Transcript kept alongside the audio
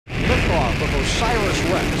liftoff of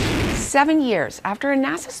OSIRIS-REx. 7 years after a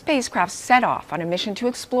NASA spacecraft set off on a mission to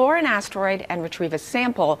explore an asteroid and retrieve a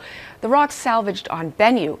sample, the rocks salvaged on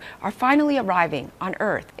Bennu are finally arriving on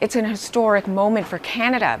Earth. It's an historic moment for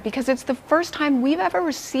Canada because it's the first time we've ever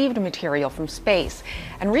received material from space,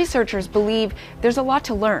 and researchers believe there's a lot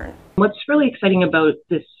to learn. What's really exciting about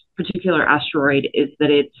this particular asteroid is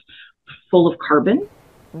that it's full of carbon.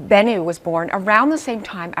 Bennu was born around the same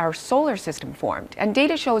time our solar system formed, and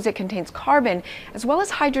data shows it contains carbon as well as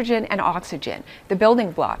hydrogen and oxygen, the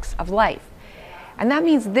building blocks of life. And that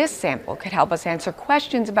means this sample could help us answer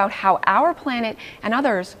questions about how our planet and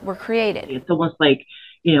others were created. It's almost like,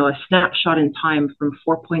 a snapshot in time from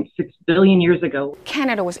 4.6 billion years ago.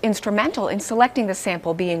 Canada was instrumental in selecting the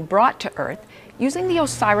sample being brought to Earth. Using the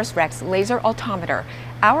OSIRIS-REx laser altimeter,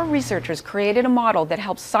 our researchers created a model that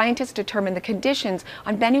helps scientists determine the conditions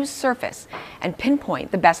on Bennu's surface and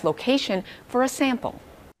pinpoint the best location for a sample.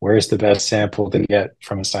 Where's the best sample to get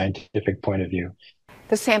from a scientific point of view?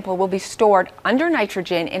 The sample will be stored under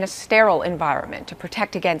nitrogen in a sterile environment to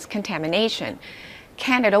protect against contamination.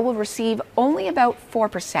 Canada will receive only about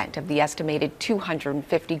 4% of the estimated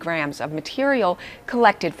 250 grams of material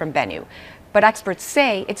collected from Bennu. But experts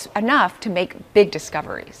say it's enough to make big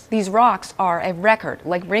discoveries. These rocks are a record,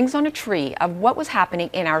 like rings on a tree, of what was happening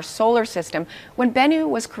in our solar system when Bennu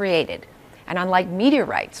was created. And unlike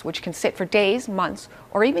meteorites, which can sit for days, months,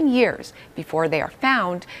 or even years before they are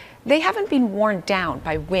found, they haven't been worn down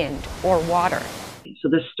by wind or water. So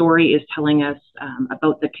this story is telling us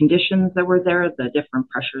about the conditions that were there, the different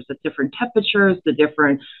pressures at different temperatures, the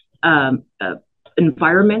different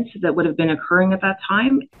environments that would have been occurring at that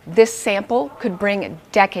time. This sample could bring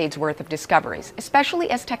decades worth of discoveries, especially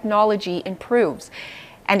as technology improves.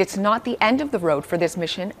 And it's not the end of the road for this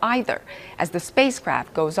mission either, as the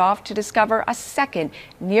spacecraft goes off to discover a second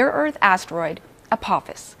near-Earth asteroid,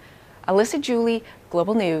 Apophis. Alyssa Julie,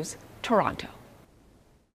 Global News, Toronto.